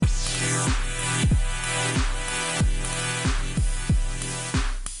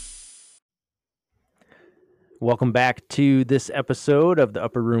Welcome back to this episode of the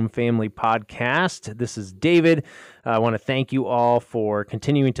Upper Room Family Podcast. This is David. I want to thank you all for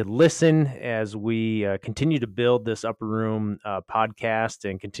continuing to listen as we continue to build this Upper Room podcast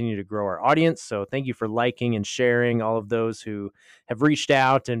and continue to grow our audience. So thank you for liking and sharing, all of those who have reached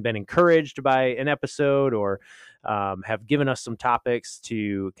out and been encouraged by an episode or have given us some topics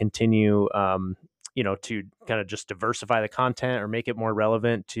to continue to kind of just diversify the content or make it more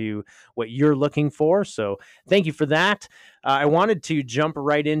relevant to what you're looking for. So thank you for that. I wanted to jump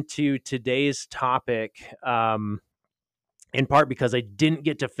right into today's topic, in part because I didn't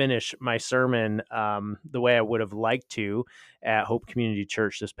get to finish my sermon the way I would have liked to at Hope Community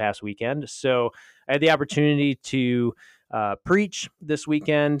Church this past weekend. So I had the opportunity to preach this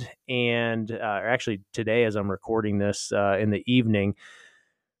weekend and or actually today as I'm recording this in the evening.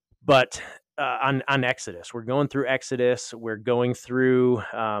 But on Exodus, we're going through Exodus. We're going through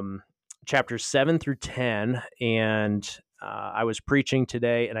chapters 7 through 10, and I was preaching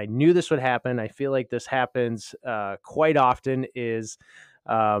today, and I knew this would happen. I feel like this happens quite often. Is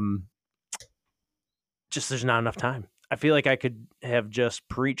just there's not enough time. I feel like I could have just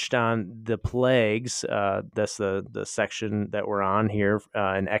preached on the plagues. That's the section that we're on here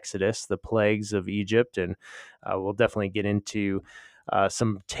in Exodus, the plagues of Egypt, and we'll definitely get into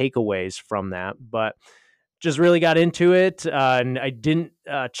some takeaways from that. But just really got into it, and I didn't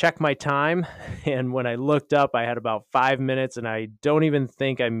check my time. And when I looked up, I had about 5 minutes, and I don't even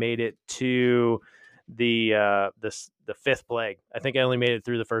think I made it to the fifth plague. I think I only made it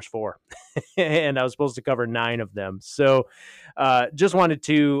through the first four, and I was supposed to cover 9 of them. So just wanted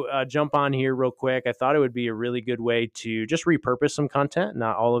to jump on here real quick. I thought it would be a really good way to just repurpose some content.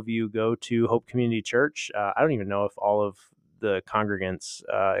 Not all of you go to Hope Community Church. I don't even know if all of the congregants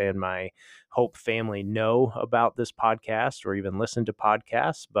and my Hope family know about this podcast or even listen to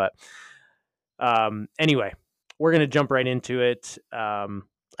podcasts. But anyway, we're going to jump right into it.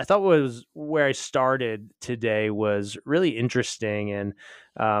 I thought was where I started today was really interesting. And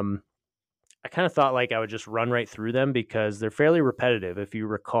I kind of thought like I would just run right through them because they're fairly repetitive. If you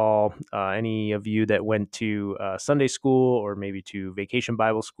recall, any of you that went to Sunday school or maybe to Vacation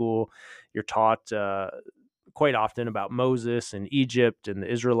Bible School, you're taught quite often about Moses and Egypt and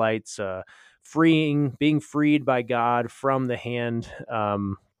the Israelites being freed by God from the hand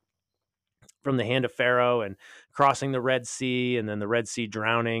of Pharaoh and crossing the Red Sea, and then the Red Sea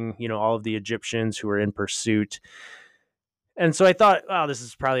drowning, all of the Egyptians who were in pursuit. And so I thought, wow, this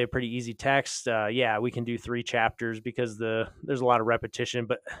is probably a pretty easy text. Yeah, we can do 3 chapters because there's a lot of repetition.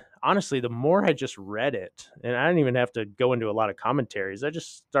 But honestly, the more I just read it, and I didn't even have to go into a lot of commentaries, I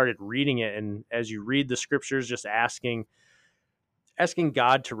just started reading it. And as you read the scriptures, just asking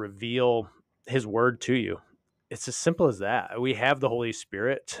God to reveal his word to you. It's as simple as that. We have the Holy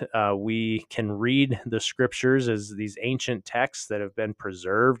Spirit. We can read the scriptures as these ancient texts that have been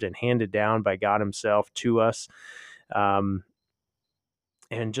preserved and handed down by God himself to us.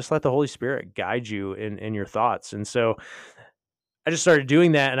 And just let the Holy Spirit guide you in your thoughts. And so I just started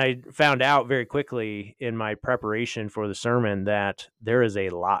doing that, and I found out very quickly in my preparation for the sermon that there is a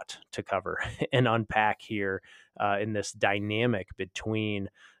lot to cover and unpack here in this dynamic between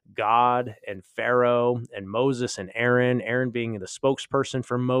God and Pharaoh and Moses and Aaron being the spokesperson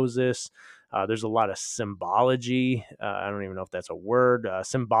for Moses. There's a lot of symbology. I don't even know if that's a word,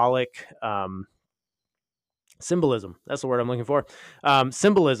 symbolic symbolism. That's the word I'm looking for.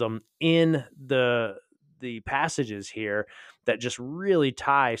 Symbolism in the passages here that just really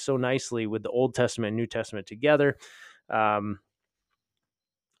tie so nicely with the Old Testament and New Testament together. So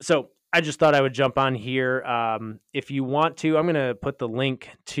I just thought I would jump on here. If you want to, I'm going to put the link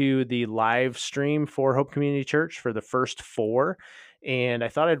to the live stream for Hope Community Church for the first 4. And I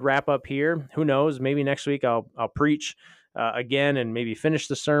thought I'd wrap up here. Who knows? Maybe next week I'll preach again and maybe finish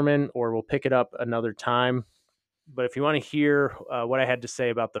the sermon, or we'll pick it up another time. But if you want to hear what I had to say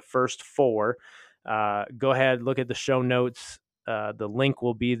about the first 4, go ahead, look at the show notes. The link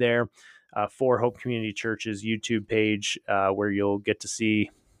will be there for Hope Community Church's YouTube page, where you'll get to see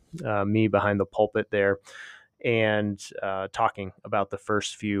me behind the pulpit there and talking about the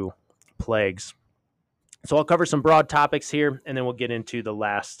first few plagues. So I'll cover some broad topics here, and then we'll get into the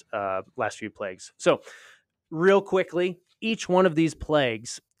last few plagues. So real quickly, each one of these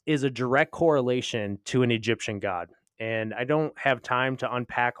plagues is a direct correlation to an Egyptian god. And I don't have time to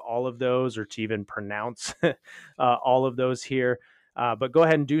unpack all of those or to even pronounce all of those here. But go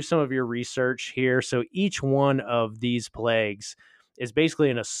ahead and do some of your research here. So each one of these plagues is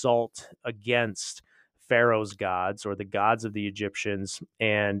basically an assault against Pharaoh's gods, or the gods of the Egyptians,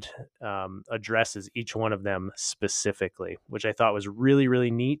 and addresses each one of them specifically, which I thought was really,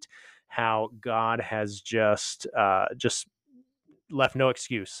 really neat. how God has just left no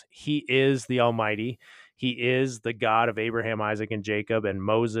excuse. He is the Almighty. He is the God of Abraham, Isaac, and Jacob, and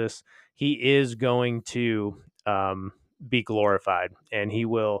Moses. He is going to be glorified, and he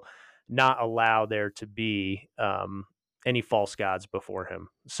will not allow there to be any false gods before him.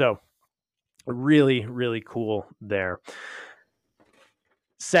 So, really, really cool there.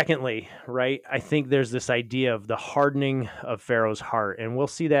 Secondly, right, I think there's this idea of the hardening of Pharaoh's heart, and we'll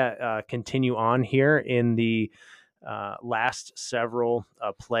see that continue on here in the last several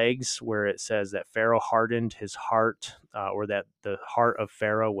plagues, where it says that Pharaoh hardened his heart, or that the heart of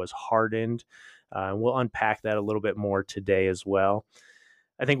Pharaoh was hardened. And we'll unpack that a little bit more today as well.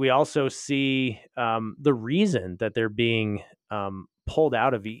 I think we also see the reason that they're being pulled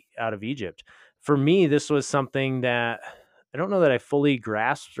out of Egypt. For me, this was something that I don't know that I fully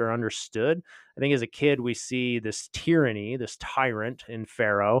grasped or understood. I think as a kid, we see this tyranny, this tyrant in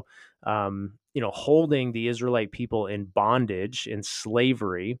Pharaoh, holding the Israelite people in bondage, in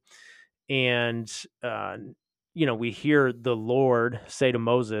slavery. And, we hear the Lord say to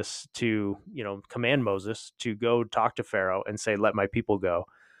Moses to, command Moses to go talk to Pharaoh and say, let my people go.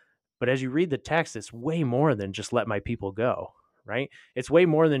 But as you read the text, it's way more than just let my people go, right? It's way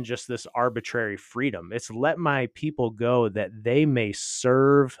more than just this arbitrary freedom. It's let my people go that they may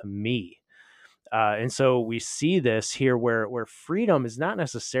serve me. And so we see this here where freedom is not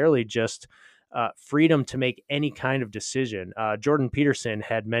necessarily just freedom to make any kind of decision. Jordan Peterson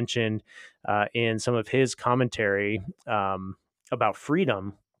had mentioned in some of his commentary about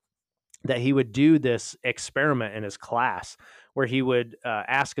freedom that he would do this experiment in his class where he would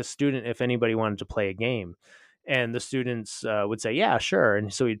ask a student if anybody wanted to play a game. And the students would say, yeah, sure.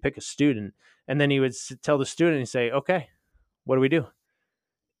 And so he'd pick a student. And then he would tell the student, and say, okay, what do we do?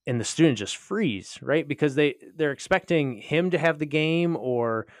 And the student just freeze, right? Because they're expecting him to have the game,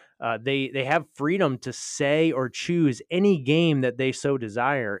 or they have freedom to say or choose any game that they so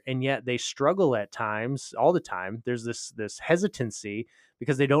desire, and yet they struggle at times, all the time. There's this hesitancy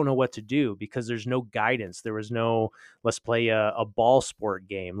because they don't know what to do, because there's no guidance. There was no, let's play a ball sport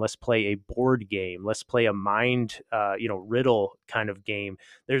game, let's play a board game, let's play a mind riddle kind of game.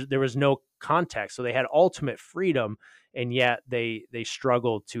 There was no context, so they had ultimate freedom, and yet they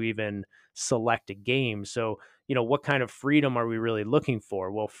struggle to even select a game. So, what kind of freedom are we really looking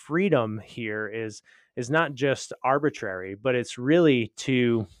for? Well, freedom here is not just arbitrary, but it's really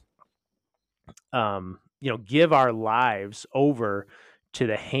to give our lives over to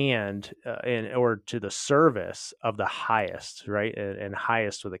the hand or to the service of the highest, right? And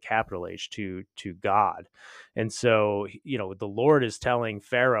highest with a capital H, to God. And so, the Lord is telling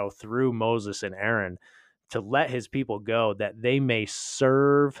Pharaoh through Moses and Aaron to let his people go that they may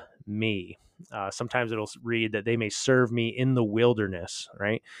serve me. Sometimes it'll read that they may serve me in the wilderness,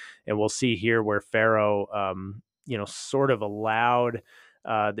 right? And we'll see here where Pharaoh, sort of allowed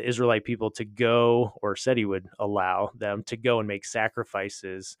the Israelite people to go, or said he would allow them to go and make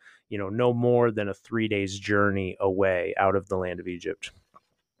sacrifices, no more than a 3 days journey away out of the land of Egypt.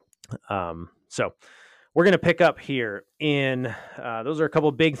 So we're going to pick up here in, those are a couple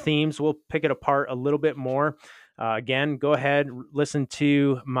of big themes. We'll pick it apart a little bit more. Again, go ahead, listen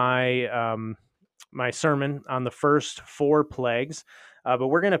to my my sermon on the first 4 plagues, but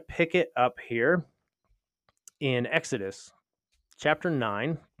we're going to pick it up here in Exodus chapter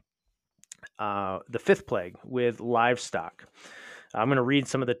 9, the 5th plague with livestock. I'm going to read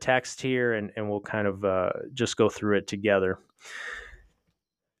some of the text here, and we'll kind of just go through it together.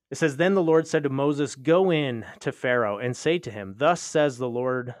 It says, then the Lord said to Moses, go in to Pharaoh and say to him, thus says the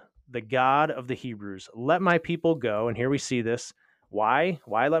Lord, the God of the Hebrews, let my people go. And here we see this. Why?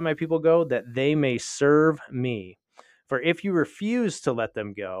 Why let my people go? That they may serve me. For if you refuse to let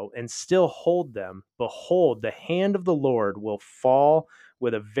them go and still hold them, behold, the hand of the Lord will fall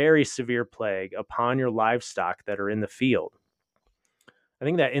with a very severe plague upon your livestock that are in the field. I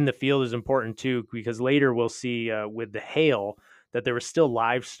think that in the field is important too, because later we'll see with the hail that there was still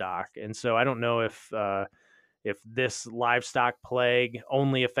livestock. And so I don't know if this livestock plague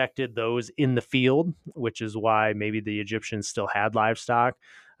only affected those in the field, which is why maybe the Egyptians still had livestock.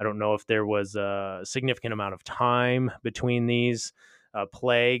 I don't know if there was a significant amount of time between these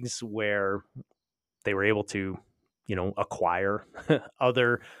plagues where they were able to, acquire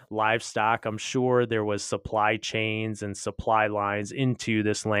other livestock. I'm sure there was supply chains and supply lines into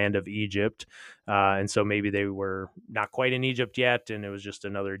this land of Egypt. And so maybe they were not quite in Egypt yet, and it was just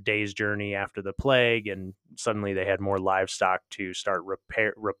another day's journey after the plague. And suddenly they had more livestock to start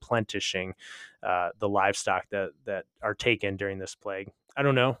replenishing the livestock that are taken during this plague. I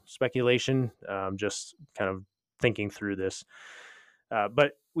don't know, speculation, just kind of thinking through this.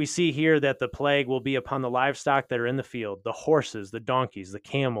 But we see here that the plague will be upon the livestock that are in the field, the horses, the donkeys, the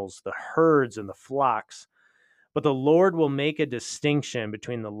camels, the herds, and the flocks. But the Lord will make a distinction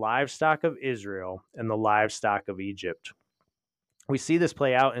between the livestock of Israel and the livestock of Egypt. We see this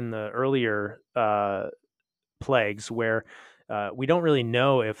play out in the earlier plagues where we don't really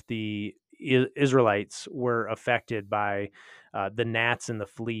know if the Israelites were affected by the gnats and the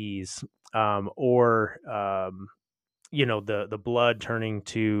fleas, or the blood turning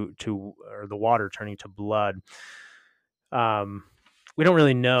to or the water turning to blood. We don't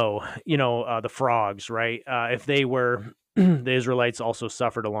really know, the frogs, right? If they were the Israelites also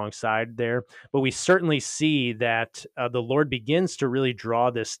suffered alongside there, but we certainly see that the Lord begins to really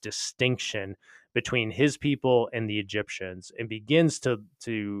draw this distinction between his people and the Egyptians, and begins to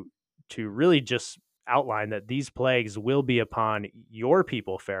really just outline that these plagues will be upon your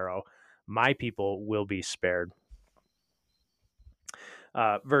people, Pharaoh. My people will be spared.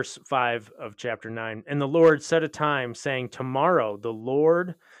 Verse 5 of chapter 9. And the Lord set a time, saying, tomorrow the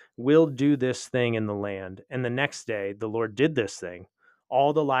Lord will do this thing in the land. And the next day the Lord did this thing.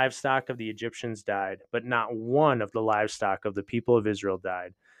 All the livestock of the Egyptians died, but not one of the livestock of the people of Israel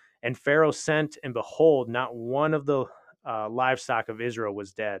died. And Pharaoh sent, and behold, not one of the livestock of Israel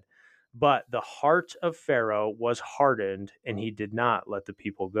was dead. But the heart of Pharaoh was hardened, and he did not let the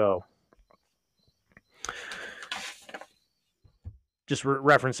people go. Just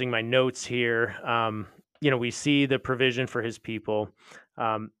referencing my notes here, we see the provision for his people.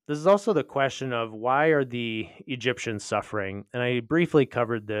 This is also the question of why are the Egyptians suffering? And I briefly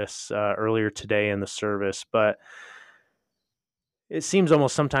covered this earlier today in the service, but it seems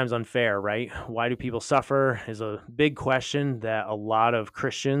almost sometimes unfair, right? Why do people suffer is a big question that a lot of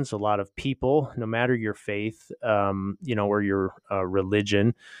Christians, a lot of people, no matter your faith, or your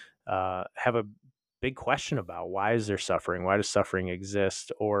religion, have a big question about. Why is there suffering? Why does suffering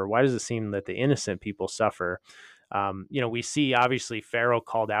exist? Or why does it seem that the innocent people suffer? We see obviously Pharaoh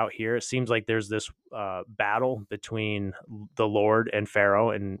called out here. It seems like there's this battle between the Lord and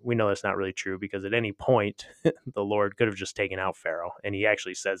Pharaoh, and we know that's not really true, because at any point the Lord could have just taken out Pharaoh, and he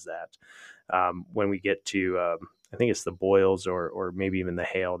actually says that when we get to I think it's the boils or maybe even the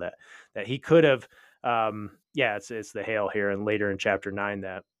hail that he could have. It's the hail here, and later in chapter 9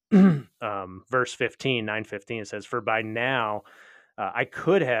 that verse 15, 9:15, it says, for by now I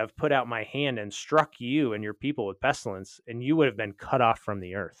could have put out my hand and struck you and your people with pestilence, and you would have been cut off from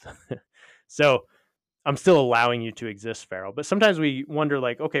the earth. So I'm still allowing you to exist, Pharaoh. But sometimes we wonder,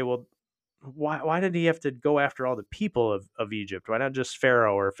 like, okay, well, why did he have to go after all the people of Egypt? Why not just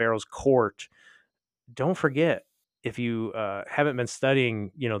Pharaoh or Pharaoh's court? Don't forget, if you haven't been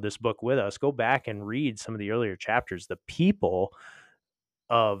studying, this book with us, go back and read some of the earlier chapters. The people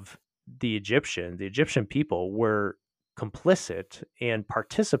of the Egyptian people were complicit and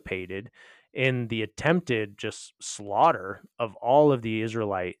participated in the attempted just slaughter of all of the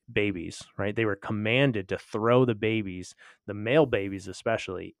Israelite babies, right? They were commanded to throw the babies, the male babies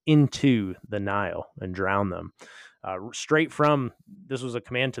especially, into the Nile and drown them. Straight from, this was a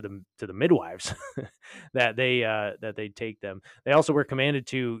command to the midwives that they take them. They also were commanded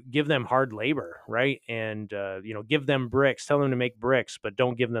to give them hard labor, right? And give them bricks, tell them to make bricks, but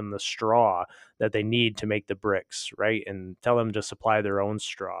don't give them the straw that they need to make the bricks, right? And tell them to supply their own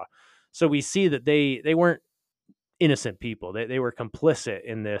straw. So we see that they weren't innocent people. They were complicit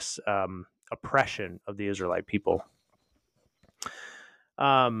in this oppression of the Israelite people.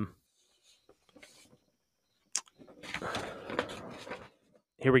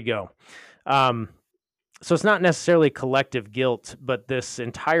 Here we go. So it's not necessarily collective guilt, but this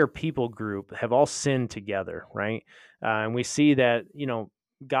entire people group have all sinned together, right? And we see that,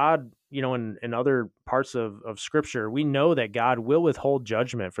 God, in other parts of Scripture, we know that God will withhold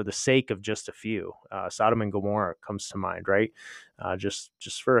judgment for the sake of just a few. Sodom and Gomorrah comes to mind, right? Just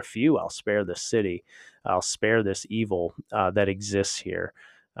for a few, I'll spare this city. I'll spare this evil that exists here.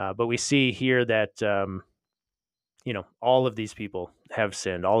 But we see here that all of these people have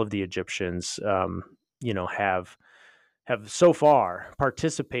sinned. All of the Egyptians, have so far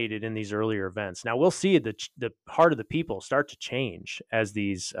participated in these earlier events. Now we'll see the heart of the people start to change as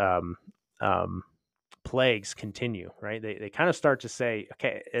these plagues continue, right? They kind of start to say,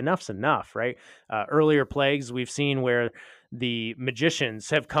 okay, enough's enough, right? Earlier plagues we've seen where the magicians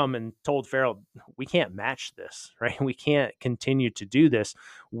have come and told Pharaoh, we can't match this, right? We can't continue to do this.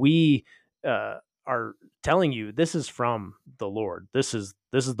 We are telling you this is from the Lord. This is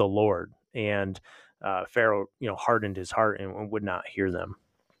the Lord. And Pharaoh, hardened his heart and would not hear them.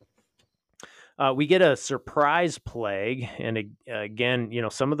 We get a surprise plague, and again,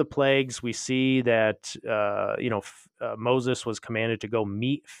 some of the plagues we see that Moses was commanded to go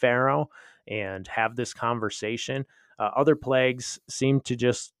meet Pharaoh and have this conversation. Other plagues seem to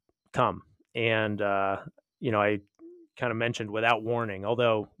just come, and I kind of mentioned without warning.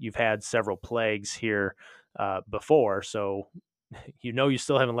 Although you've had several plagues here before, so you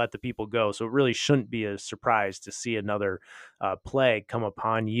still haven't let the people go. So it really shouldn't be a surprise to see another plague come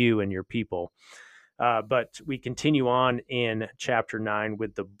upon you and your people. But we continue on in chapter 9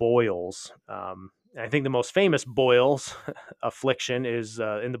 with the boils. I think the most famous boils affliction is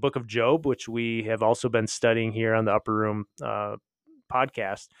in the book of Job, which we have also been studying here on the Upper Room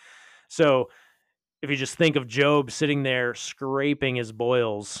podcast. So if you just think of Job sitting there scraping his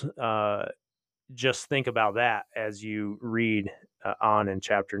boils, just think about that as you read on in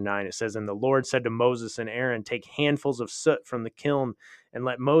chapter 9. It says, "And the Lord said to Moses and Aaron, take handfuls of soot from the kiln and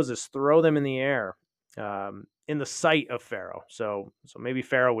let Moses throw them in the air in the sight of Pharaoh." So maybe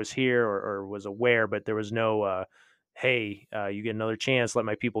Pharaoh was here or was aware, but there was no, hey, you get another chance, let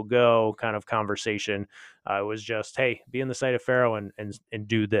my people go kind of conversation. It was just, hey, be in the sight of Pharaoh and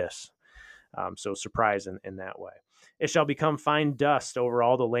do this. So surprise in that way. "It shall become fine dust over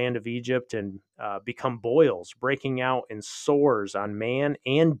all the land of Egypt and become boils, breaking out in sores on man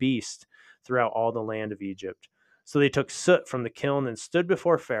and beast throughout all the land of Egypt. So they took soot from the kiln and stood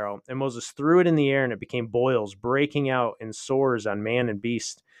before Pharaoh, and Moses threw it in the air, and it became boils, breaking out in sores on man and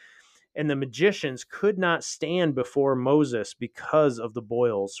beast. And the magicians could not stand before Moses because of the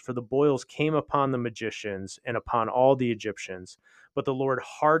boils, for the boils came upon the magicians and upon all the Egyptians. But the Lord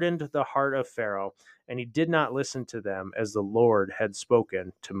hardened the heart of Pharaoh, and he did not listen to them as the Lord had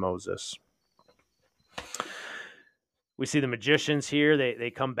spoken to Moses." We see the magicians here.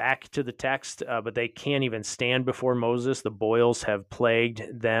 They come back to the text, but they can't even stand before Moses. The boils have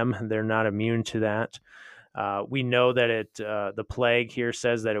plagued them. They're not immune to that. We know that the plague here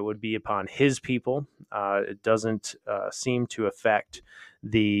says that it would be upon his people. It doesn't seem to affect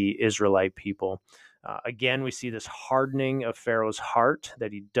the Israelite people. Again, we see this hardening of Pharaoh's heart,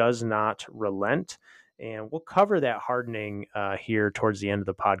 that he does not relent. And we'll cover that hardening here towards the end of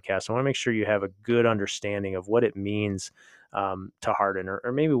the podcast. I want to make sure you have a good understanding of what it means to harden,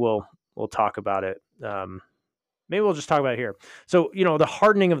 or maybe we'll talk about it. Maybe we'll just talk about it here. So, the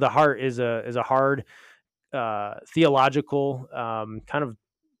hardening of the heart is a hard theological kind of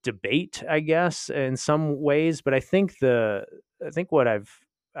debate, I guess, in some ways. But I think what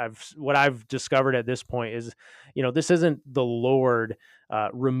I've discovered at this point is, this isn't the Lord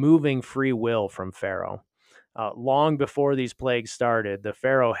removing free will from Pharaoh. Long before these plagues started, the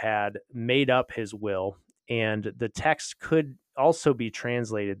Pharaoh had made up his will, and the text could also be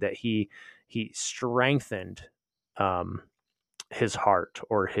translated that he strengthened his heart,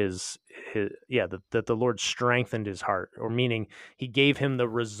 or that the Lord strengthened his heart, or meaning he gave him the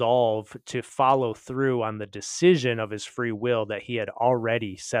resolve to follow through on the decision of his free will that he had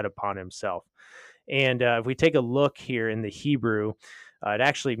already set upon himself. And if we take a look here in the Hebrew, it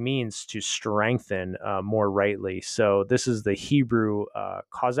actually means to strengthen more rightly. So this is the Hebrew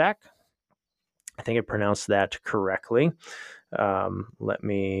kozak. I think I pronounced that correctly. Let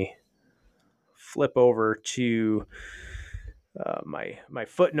me flip over to my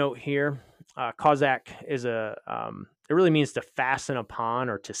footnote here. Kozak is it really means to fasten upon,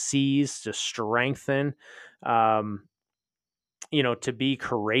 or to seize, to strengthen, to be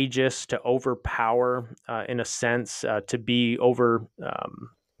courageous, to overpower, in a sense, to be over,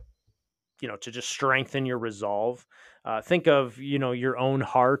 to just strengthen your resolve. Think of, your own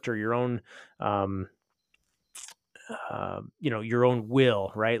heart, or your own, your own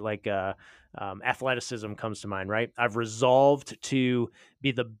will, right? Like, athleticism comes to mind, right? I've resolved to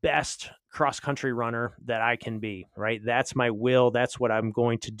be the best cross-country runner that I can be, right? That's my will. That's what I'm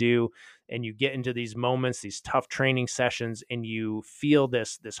going to do. And you get into these moments, these tough training sessions, and you feel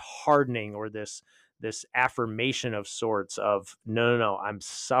this hardening, or this affirmation of sorts of, no, I'm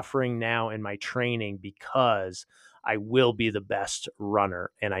suffering now in my training because I will be the best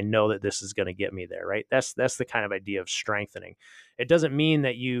runner, and I know that this is going to get me there, right? That's the kind of idea of strengthening. It doesn't mean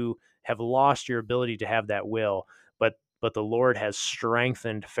that you have lost your ability to have that will, but the Lord has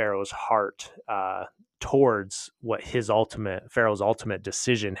strengthened Pharaoh's heart towards what Pharaoh's ultimate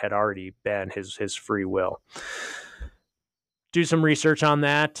decision had already been, his free will. Do some research on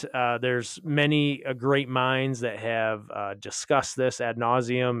that. There's many great minds that have discussed this ad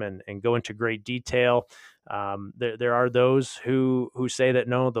nauseum and go into great detail. There are those who say that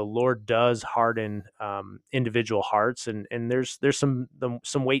no, the Lord does harden individual hearts, and there's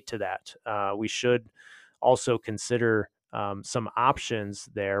some weight to that. We should also consider some options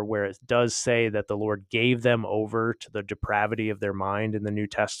there where it does say that the Lord gave them over to the depravity of their mind in the New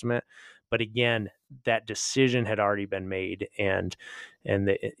Testament. But again, that decision had already been made, and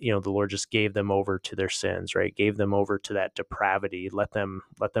the Lord just gave them over to their sins, right? Gave them over to that depravity, let them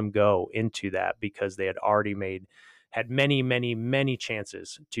go into that, because they had already had many, many, many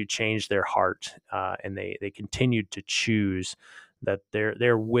chances to change their heart, and they continued to choose that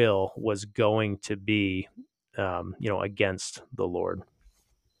their will was going to be against the Lord.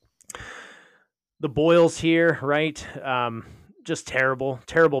 The boils here, right? Just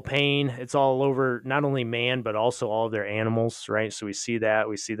terrible pain. It's all over not only man, but also all of their animals, right? So we see that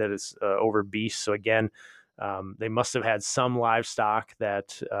it's over beasts. So again, they must have had some livestock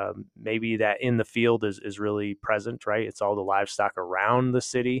that maybe that in the field is really present, right? It's all the livestock around the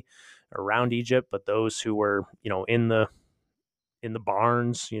city, around Egypt, but those who were, in the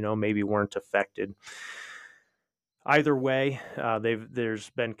barns, maybe weren't affected. Either way,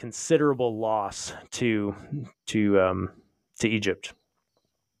 there's been considerable loss to Egypt.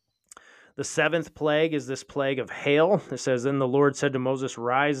 The seventh plague is this plague of hail. It says, "Then the Lord said to Moses,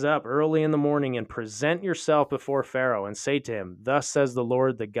 Rise up early in the morning and present yourself before Pharaoh and say to him, Thus says the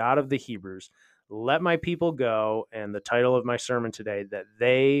Lord, the God of the Hebrews, let my people go," and the title of my sermon today, "that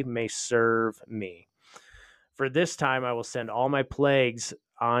they may serve me. For this time I will send all my plagues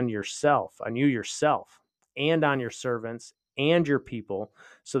on you yourself, and on your servants and your people,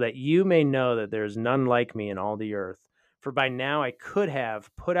 so that you may know that there is none like me in all the earth. For by now I could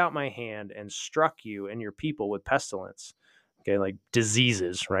have put out my hand and struck you and your people with pestilence." Okay, like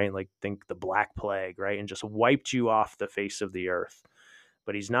diseases, right? Like think the Black Plague, right? And just wiped you off the face of the earth.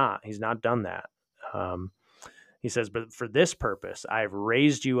 But he's not done that. He says, "But for this purpose, I have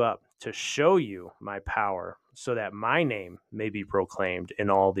raised you up to show you my power, so that my name may be proclaimed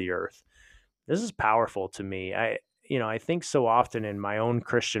in all the earth." This is powerful to me. I think so often in my own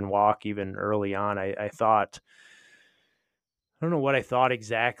Christian walk, even early on, I thought, I don't know what I thought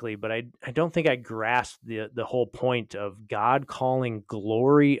exactly, but I don't think I grasped the whole point of God calling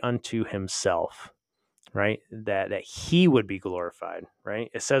glory unto himself, right? That he would be glorified, right?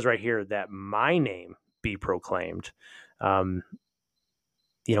 It says right here that my name be proclaimed. We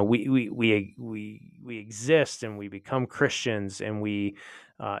exist and we become Christians, and we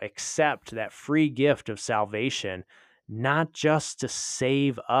accept that free gift of salvation, not just to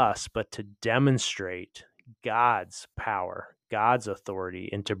save us, but to demonstrate God's power, God's authority,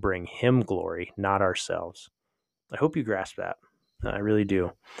 and to bring him glory, not ourselves. I hope you grasp that. I really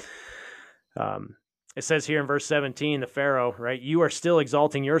do. It says here in verse 17, the Pharaoh, right? "You are still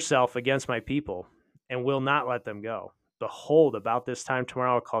exalting yourself against my people and will not let them go. Behold, about this time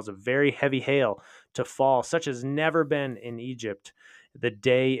tomorrow I'll cause a very heavy hail to fall, such as never been in Egypt the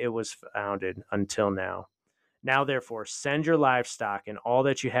day it was founded until now. Now, therefore, send your livestock and all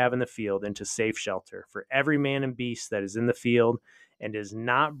that you have in the field into safe shelter. For every man and beast that is in the field and is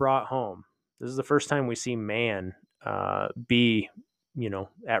not brought home." This is the first time we see man be,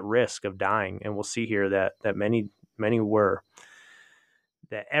 at risk of dying. And we'll see here that many were.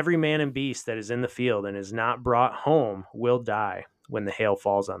 "That every man and beast that is in the field and is not brought home will die when the hail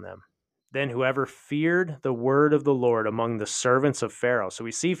falls on them. Then whoever feared the word of the Lord among the servants of Pharaoh." So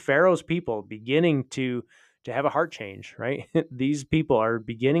we see Pharaoh's people beginning to have a heart change, right? These people are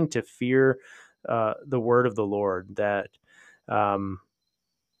beginning to fear the word of the Lord, that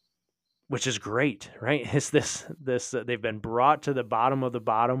which is great, right? It's this they've been brought to the bottom of the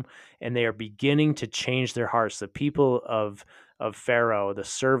bottom, and they are beginning to change their hearts. The people of Pharaoh, the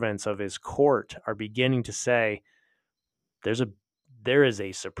servants of his court, are beginning to say, there is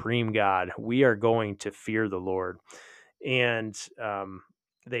a supreme God. We are going to fear the Lord. And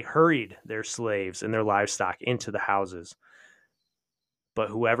they hurried their slaves and their livestock into the houses. But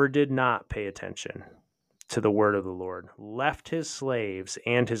whoever did not pay attention to the word of the Lord left his slaves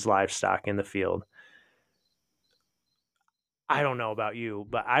and his livestock in the field. I don't know about you,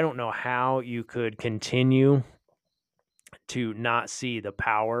 but I don't know how you could continue to not see the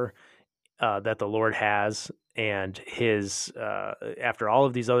power that the Lord has and his after all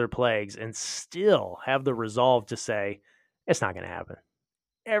of these other plagues, and still have the resolve to say, it's not going to happen.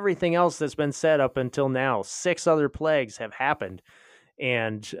 Everything else that's been said up until now, 6 other plagues have happened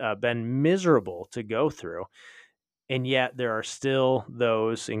and been miserable to go through. And yet there are still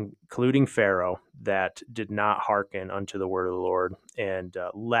those, including Pharaoh, that did not hearken unto the word of the Lord and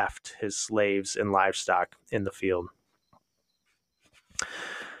left his slaves and livestock in the field.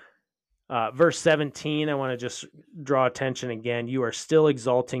 Verse 17, I want to just draw attention again. "You are still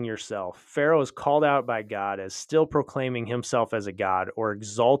exalting yourself." Pharaoh is called out by God as still proclaiming himself as a god, or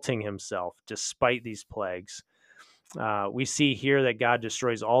exalting himself despite these plagues. We see here that God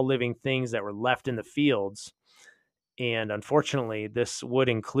destroys all living things that were left in the fields. And unfortunately, this would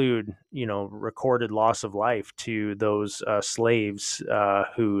include, recorded loss of life to those slaves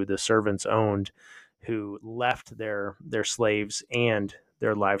who the servants owned, who left their slaves and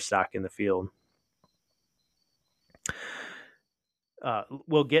their livestock in the field.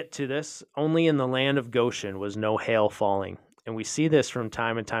 We'll get to this. Only in the land of Goshen was no hail falling. And we see this from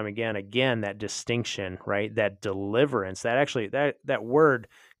time and time again. Again, that distinction, right? That deliverance. That actually, that word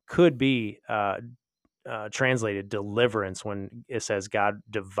could be translated deliverance when it says God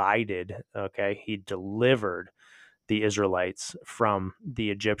divided. Okay, He delivered the Israelites from the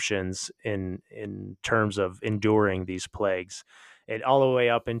Egyptians in terms of enduring these plagues. It all the way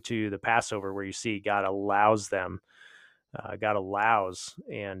up into the Passover, where you see God allows them. God allows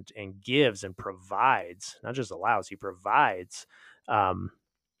and gives and provides, not just allows, He provides, um,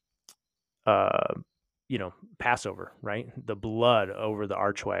 uh, Passover, right? The blood over the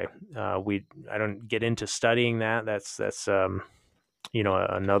archway. I don't get into studying that. That's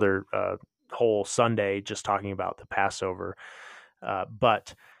another whole Sunday just talking about the Passover.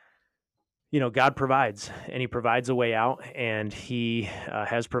 But God provides, and He provides a way out, and He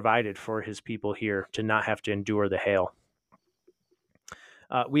has provided for His people here to not have to endure the hail.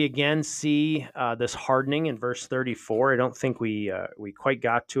 We again see this hardening in verse 34. I don't think we quite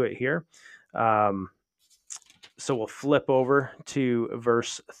got to it here. So we'll flip over to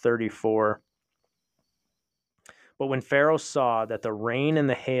verse 34. But when Pharaoh saw that the rain and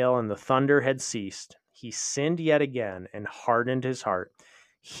the hail and the thunder had ceased, he sinned yet again and hardened his heart,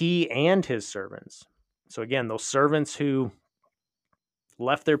 he and his servants. So again, those servants who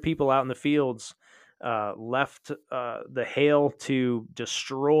left their people out in the fields, left the hail to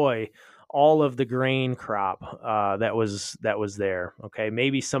destroy all of the grain crop that was there. Okay,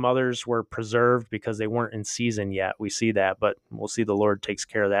 maybe some others were preserved because they weren't in season yet. We see that, but we'll see the Lord takes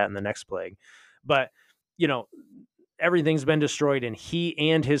care of that in the next plague. But everything's been destroyed, and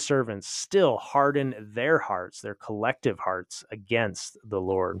he and his servants still harden their hearts, their collective hearts, against the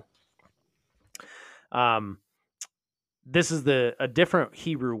Lord. This is a different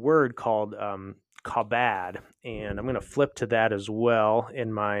Hebrew word called kabad, and I'm going to flip to that as well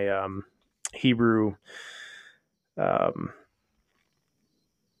in my Hebrew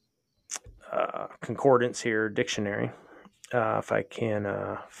concordance here, dictionary. If I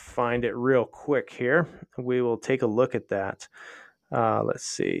can find it real quick here, we will take a look at that. Let's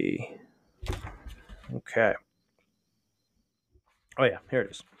see. Okay. Oh, yeah, here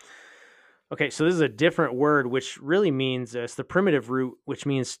it is. Okay, so this is a different word, which really means, it's the primitive root, which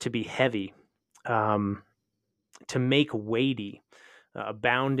means to be heavy, to make weighty,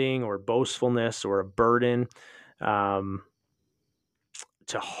 abounding or boastfulness or a burden, to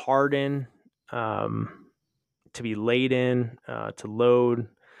harden, to be laden, to load.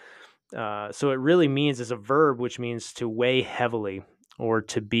 So it really means, it's a verb, which means to weigh heavily or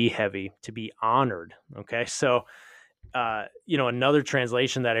to be heavy, to be honored. Okay, so another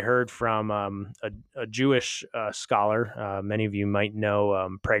translation that I heard from a Jewish scholar, many of you might know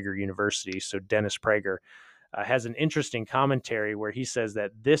Prager University, so Dennis Prager, has an interesting commentary where he says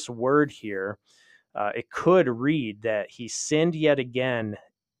that this word here, it could read that he sinned yet again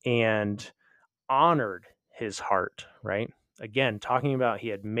and honored his heart, right? Again, talking about he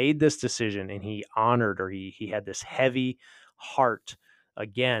had made this decision and he honored, or he had this heavy heart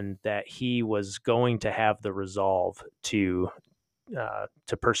again, that he was going to have the resolve to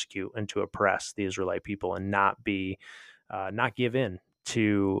persecute and to oppress the Israelite people and not give in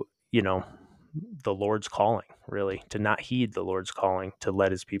to the Lord's calling, really, to not heed the Lord's calling to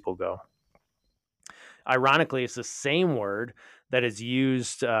let His people go. Ironically, it's the same word that is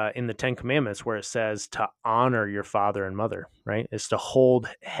used in the Ten Commandments, where it says to honor your father and mother, right? It's to hold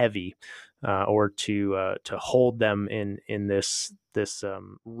heavy, or to hold them in this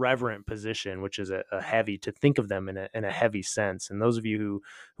reverent position, which is a heavy, to think of them in a heavy sense. And those of you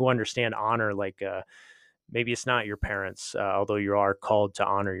who understand honor, like maybe it's not your parents, although you are called to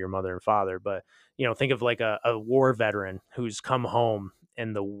honor your mother and father, but think of like a war veteran who's come home,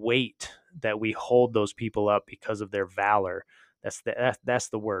 and the weight that we hold those people up because of their valor. That's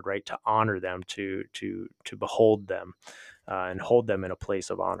the word, right? To honor them, to behold them, and hold them in a place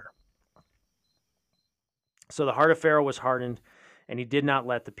of honor. So the heart of Pharaoh was hardened, and he did not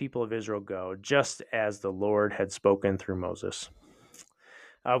let the people of Israel go, just as the Lord had spoken through Moses.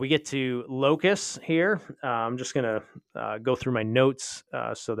 We get to locusts here. I'm just going to go through my notes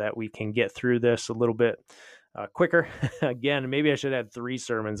so that we can get through this a little bit quicker. Again, maybe I should have 3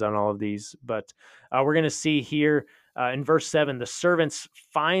 sermons on all of these, but we're going to see here in verse 7, the servants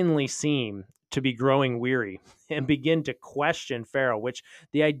finally seem to be growing weary and begin to question Pharaoh, which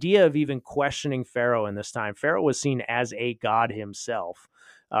the idea of even questioning Pharaoh in this time, Pharaoh was seen as a god himself,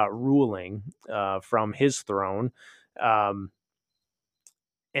 ruling from his throne.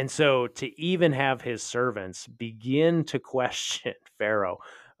 And so to even have his servants begin to question Pharaoh,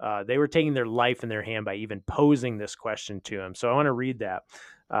 they were taking their life in their hand by even posing this question to him. So I want to read that.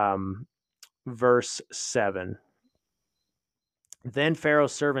 Verse 7. Then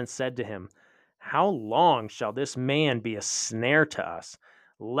Pharaoh's servants said to him, "How long shall this man be a snare to us?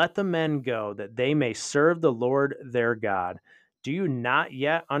 Let the men go, that they may serve the Lord their God. Do you not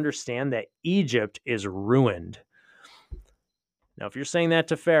yet understand that Egypt is ruined?" Now, if you're saying that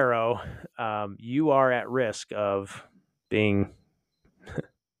to Pharaoh, you are at risk of being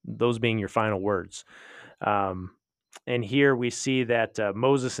those being your final words. And here we see that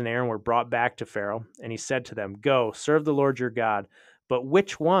Moses and Aaron were brought back to Pharaoh, and he said to them, "Go, serve the Lord your God. But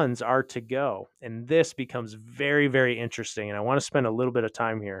which ones are to go?" And this becomes very, very interesting. And I want to spend a little bit of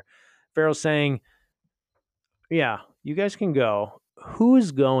time here. Pharaoh's saying, "Yeah, you guys can go.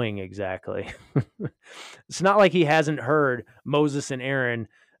 Who's going exactly?" It's not like he hasn't heard Moses and Aaron.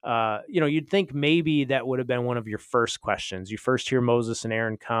 You'd think maybe that would have been one of your first questions. You first hear Moses and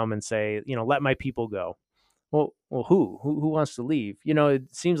Aaron come and say, "Let my people go." Well, who wants to leave?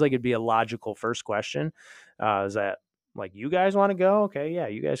 It seems like it'd be a logical first question. Is that like, you guys want to go? Okay, yeah,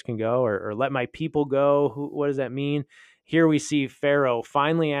 you guys can go, or let my people go. What does that mean? Here we see Pharaoh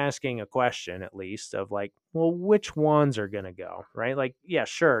finally asking a question, at least, of like, well, which ones are going to go, right? Like, yeah,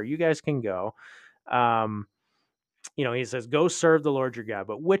 sure, you guys can go. He says, "Go serve the Lord your God,"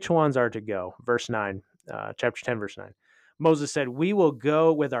 but which ones are to go? Verse 9, chapter 10, verse 9. Moses said, "We will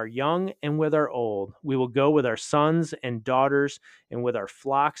go with our young and with our old. We will go with our sons and daughters and with our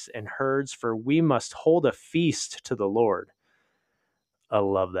flocks and herds, for we must hold a feast to the Lord." I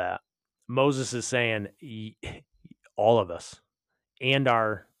love that. Moses is saying, all of us and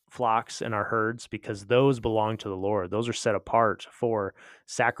our flocks and our herds, because those belong to the Lord. Those are set apart for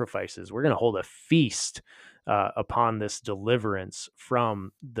sacrifices. We're going to hold a feast upon this deliverance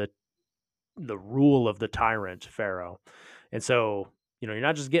from the rule of the tyrant Pharaoh. And so, you're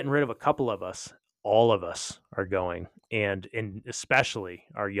not just getting rid of a couple of us, all of us are going, and especially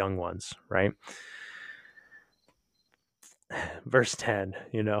our young ones, right? Verse 10,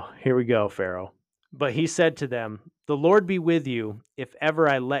 here we go, Pharaoh. But he said to them, "The Lord be with you if ever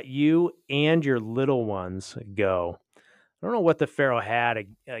I let you and your little ones go." I don't know what the Pharaoh had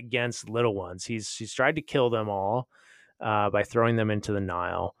against little ones. He's tried to kill them all by throwing them into the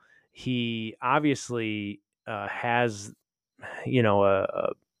Nile. He obviously has,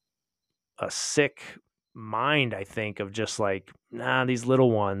 a sick mind, I think, of just like, these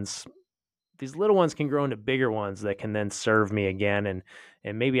little ones can grow into bigger ones that can then serve me again,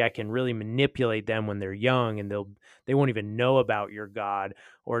 and maybe I can really manipulate them when they're young, and they won't even know about your God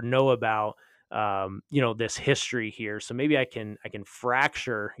or know about this history here. So maybe I can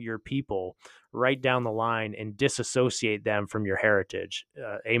fracture your people right down the line and disassociate them from your heritage.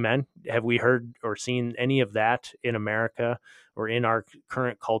 Amen. Have we heard or seen any of that in America or in our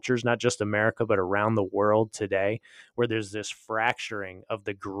current cultures, not just America, but around the world today, where there's this fracturing of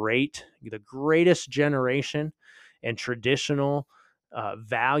the greatest generation and traditional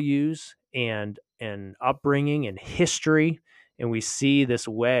values and upbringing and history, and we see this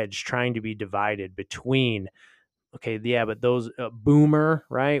wedge trying to be divided between, okay, yeah, but those boomer,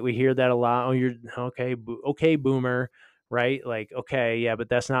 right? We hear that a lot. Oh, you're okay, okay, boomer, right? Like, okay, yeah, but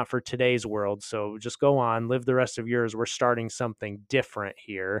that's not for today's world. So just go on, live the rest of yours. We're starting something different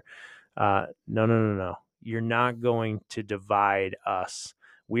here. No. You're not going to divide us.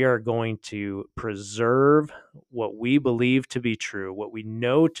 We are going to preserve what we believe to be true, what we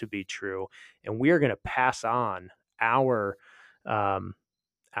know to be true, and we are going to pass on our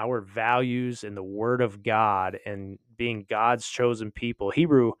values and the Word of God and being God's chosen people.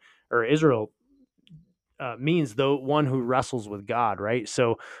 Hebrew or Israel means the one who wrestles with God, right?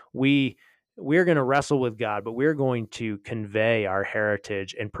 So we're going to wrestle with God, but we're going to convey our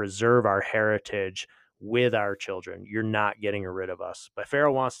heritage and preserve our heritage with our children. You're not getting rid of us. But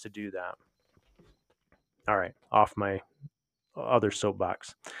Pharaoh wants to do that. All right, off my other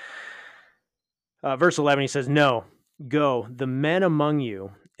soapbox. Verse 11, he says, "No, go, the men among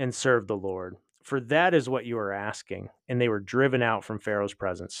you, and serve the Lord, for that is what you are asking." And they were driven out from Pharaoh's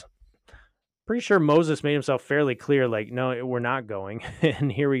presence. Pretty sure Moses made himself fairly clear, like, no, we're not going.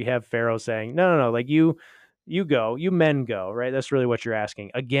 And here we have Pharaoh saying, no, like you go, you men go, right? That's really what you're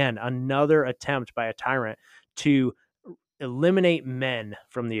asking. Again, another attempt by a tyrant to eliminate men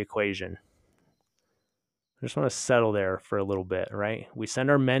from the equation. I just want to settle there for a little bit, right? We send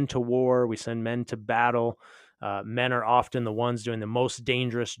our men to war. We send men to battle. Men are often the ones doing the most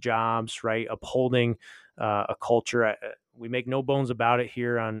dangerous jobs, right? Upholding a culture. We make no bones about it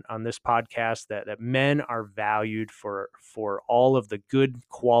here on this podcast that men are valued for all of the good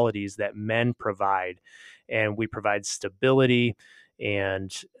qualities that men provide, and we provide stability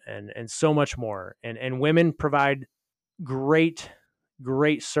and so much more. And women provide great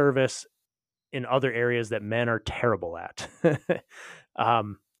service in other areas that men are terrible at.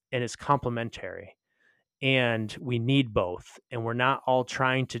 And it's complementary. And we need both. And we're not all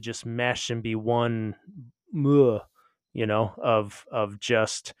trying to just mesh and be one, of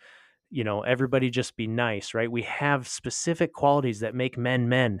just, everybody just be nice, right? We have specific qualities that make men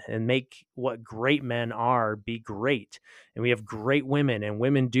men and make what great men are be great. And we have great women, and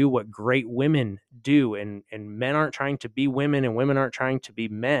women do what great women do. And men aren't trying to be women, and women aren't trying to be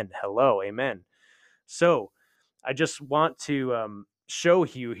men. Hello, amen. So I just want to show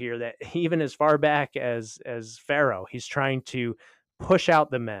you here that even as far back as Pharaoh, he's trying to push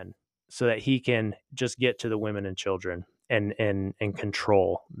out the men so that he can just get to the women and children and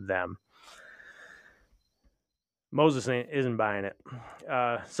control them. Moses isn't buying it.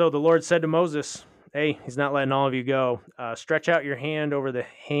 So the Lord said to Moses, "Hey, he's not letting all of you go. Stretch out your hand over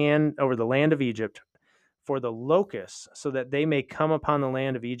the land of Egypt for the locusts, so that they may come upon the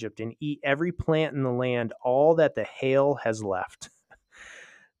land of Egypt and eat every plant in the land, all that the hail has left."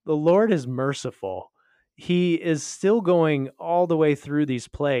 The Lord is merciful. He is still going all the way through these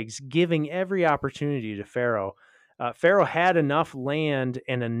plagues, giving every opportunity to Pharaoh. Pharaoh had enough land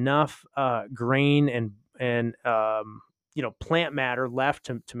and enough grain and plant matter left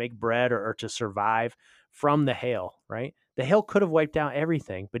to make bread or to survive from the hail, right? The hail could have wiped out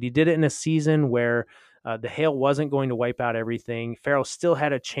everything, but he did it in a season where the hail wasn't going to wipe out everything. Pharaoh still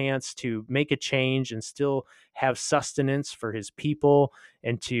had a chance to make a change and still have sustenance for his people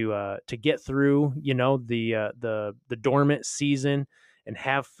and to get through, the dormant season and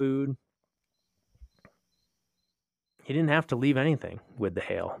have food. He didn't have to leave anything with the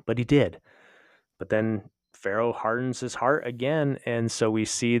hail, but he did. But then Pharaoh hardens his heart again, and so we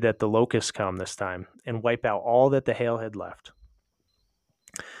see that the locusts come this time and wipe out all that the hail had left.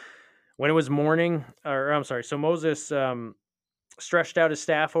 When it was morning, so Moses stretched out his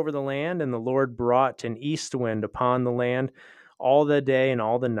staff over the land, and the Lord brought an east wind upon the land all the day and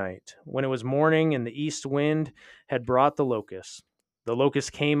all the night. When it was morning and the east wind had brought the locusts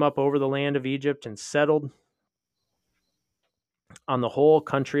came up over the land of Egypt and settled on the whole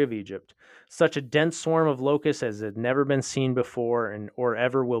country of Egypt. Such a dense swarm of locusts as had never been seen before or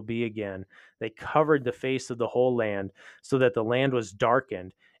ever will be again. They covered the face of the whole land, so that the land was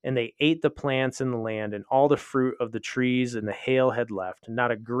darkened, and they ate the plants in the land and all the fruit of the trees, and the hail had left.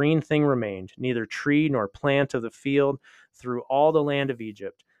 Not a green thing remained, neither tree nor plant of the field, through all the land of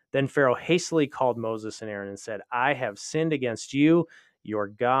Egypt. Then Pharaoh hastily called Moses and Aaron and said, "I have sinned against you, your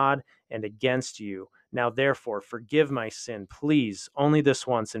God, and against you. Now, therefore, forgive my sin, please, only this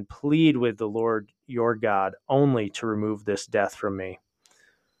once, and plead with the Lord your God only to remove this death from me."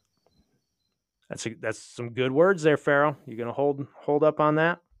 That's some good words there, Pharaoh. You going to hold up on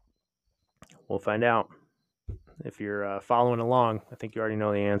that? We'll find out. If you're following along, I think you already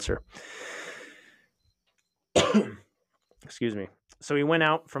know the answer. Excuse me. So he went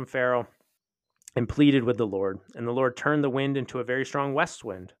out from Pharaoh and pleaded with the Lord, and the Lord turned the wind into a very strong west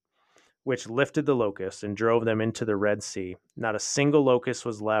wind, which lifted the locusts and drove them into the Red Sea. Not a single locust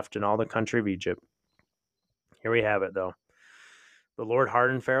was left in all the country of Egypt. Here we have it, though. The Lord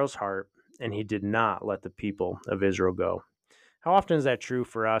hardened Pharaoh's heart, and he did not let the people of Israel go. How often is that true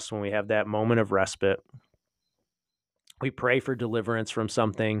for us when we have that moment of respite? We pray for deliverance from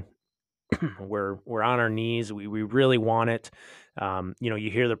something. We're on our knees. We really want it. You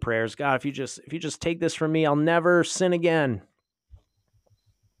hear the prayers, "God, if you just take this from me, I'll never sin again."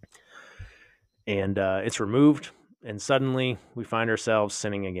 And it's removed, and suddenly we find ourselves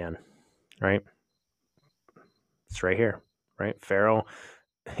sinning again, right? It's right here, right? Pharaoh,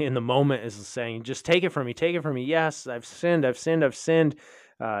 in the moment, is saying, "Just take it from me, take it from me. Yes, I've sinned, I've sinned, I've sinned.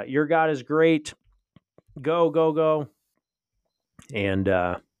 Your God is great. Go, go, go." And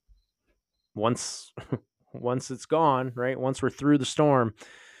once it's gone, right? Once we're through the storm,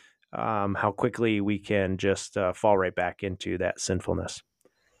 how quickly we can just fall right back into that sinfulness.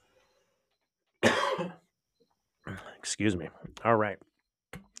 Excuse me. All right.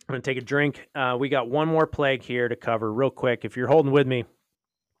 I'm going to take a drink. We got one more plague here to cover real quick. If you're holding with me,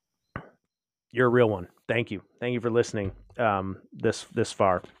 you're a real one. Thank you. Thank you for listening this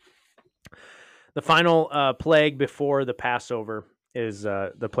far. The final plague before the Passover is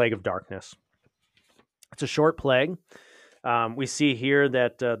the plague of darkness. It's a short plague. We see here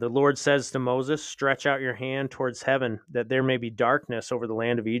that the Lord says to Moses, "Stretch out your hand towards heaven, that there may be darkness over the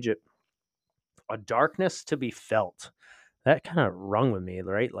land of Egypt." A darkness to be felt. That kind of rung with me,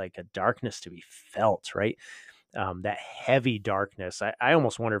 right? Like a darkness to be felt, right? That heavy darkness. I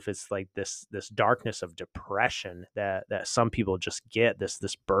almost wonder if it's like this darkness of depression that some people just get,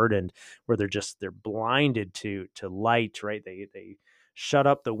 this burdened, where they're blinded to light, right? They shut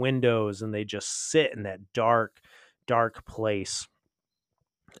up the windows and they just sit in that dark place.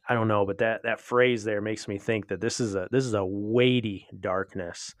 I don't know, but that phrase there makes me think that this is a weighty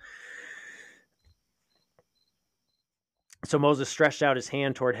darkness. So Moses stretched out his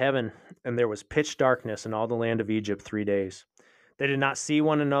hand toward heaven, and there was pitch darkness in all the land of Egypt 3 days. They did not see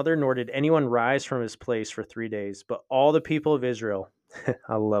one another, nor did anyone rise from his place for 3 days. But all the people of Israel,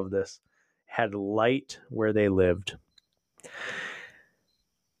 I love this, had light where they lived.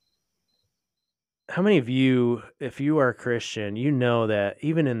 How many of you, if you are a Christian, you know that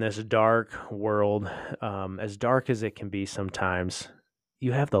even in this dark world, as dark as it can be sometimes,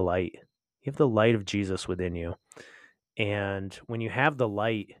 you have the light. You have the light of Jesus within you. And when you have the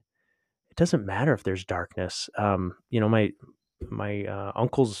light, it doesn't matter if there's darkness. My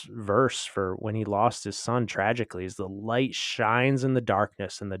uncle's verse for when he lost his son tragically is, "The light shines in the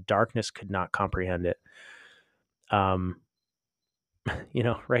darkness, and the darkness could not comprehend it." Right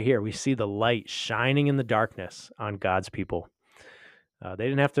here we see the light shining in the darkness on God's people. They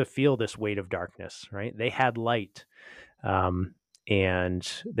didn't have to feel this weight of darkness, right? They had light, and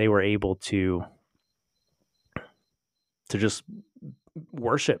they were able to just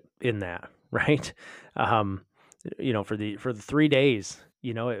worship in that, right? For the 3 days,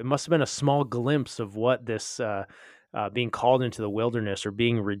 it must have been a small glimpse of what this being called into the wilderness or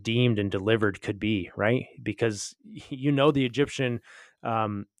being redeemed and delivered could be, right? Because the Egyptian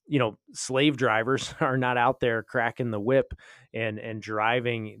slave drivers are not out there cracking the whip and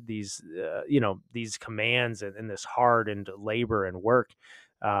driving these these commands and this hard and labor and work,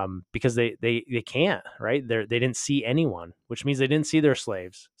 because they can't, right? They didn't see anyone, which means they didn't see their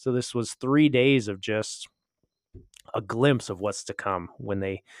slaves. So this was 3 days of just a glimpse of what's to come when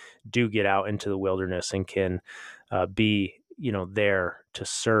they do get out into the wilderness and can be there to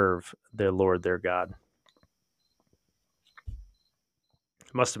serve their Lord, their God.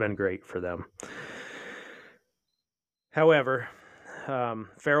 It must have been great for them. However,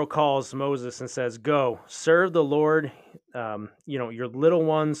 Pharaoh calls Moses and says, "Go, serve the Lord. Your little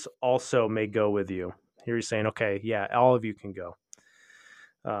ones also may go with you." Here he's saying, okay, yeah, all of you can go.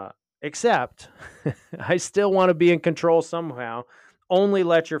 Except I still want to be in control somehow. Only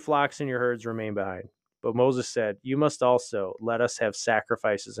let your flocks and your herds remain behind. But Moses said, "You must also let us have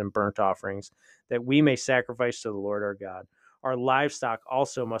sacrifices and burnt offerings, that we may sacrifice to the Lord our God. Our livestock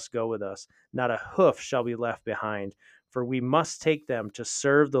also must go with us. Not a hoof shall be left behind, for we must take them to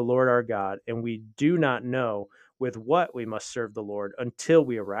serve the Lord our God, and we do not know with what we must serve the Lord until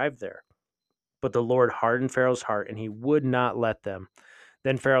we arrive there." But the Lord hardened Pharaoh's heart, and he would not let them.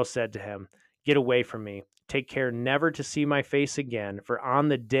 Then Pharaoh said to him, "Get away from me. Take care never to see my face again, for on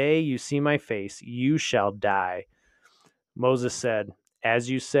the day you see my face, you shall die." Moses said, "As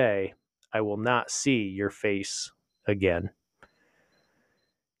you say, I will not see your face again."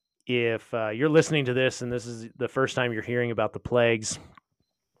 If you're listening to this and this is the first time you're hearing about the plagues,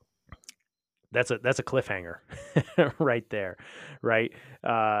 that's a cliffhanger right there, right?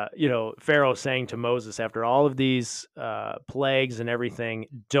 Pharaoh saying to Moses, after all of these plagues and everything,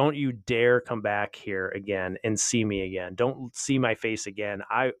 "Don't you dare come back here again and see me again. Don't see my face again.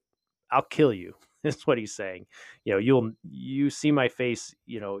 I'll kill you." Is what he's saying. You see my face,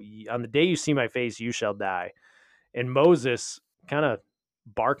 on the day you see my face, you shall die. And Moses kind of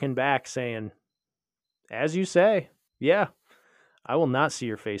barking back saying, "As you say, yeah, I will not see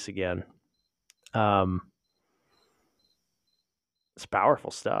your face again." It's powerful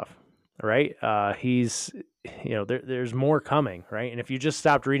stuff, right? He's, there's more coming, right? And if you just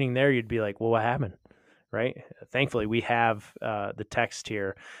stopped reading there, you'd be like, well, what happened? Right? Thankfully, we have the text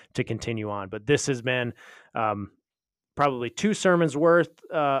here to continue on. But this has been probably 2 sermons worth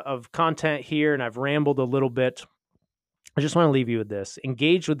of content here, and I've rambled a little bit. I just want to leave you with this.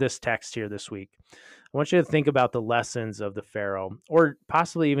 Engage with this text here this week. I want you to think about the lessons of the Pharaoh, or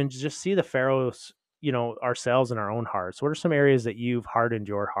possibly even just see the Pharaohs, ourselves in our own hearts. What are some areas that you've hardened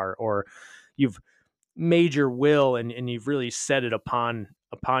your heart, or you've made your will and you've really set it upon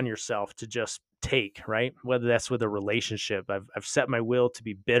yourself to just take, right? Whether that's with a relationship. I've set my will to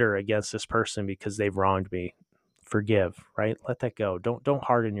be bitter against this person because they've wronged me. Forgive, right? Let that go. Don't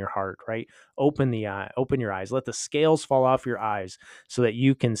harden your heart, right? Open your eyes. Let the scales fall off your eyes so that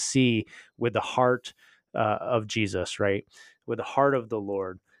you can see with the heart of Jesus, right? With the heart of the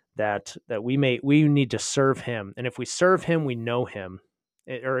Lord, that we need to serve Him, and if we serve Him, we know Him.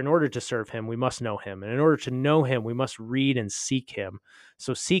 Or in order to serve Him, we must know Him, and in order to know Him, we must read and seek Him.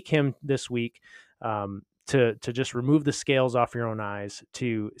 So seek Him this week. To just remove the scales off your own eyes,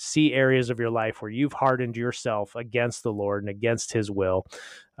 to see areas of your life where you've hardened yourself against the Lord and against His will,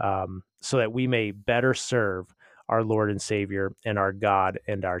 so that we may better serve our Lord and Savior and our God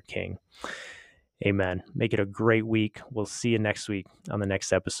and our King. Amen. Make it a great week. We'll see you next week on the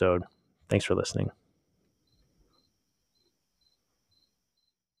next episode. Thanks for listening.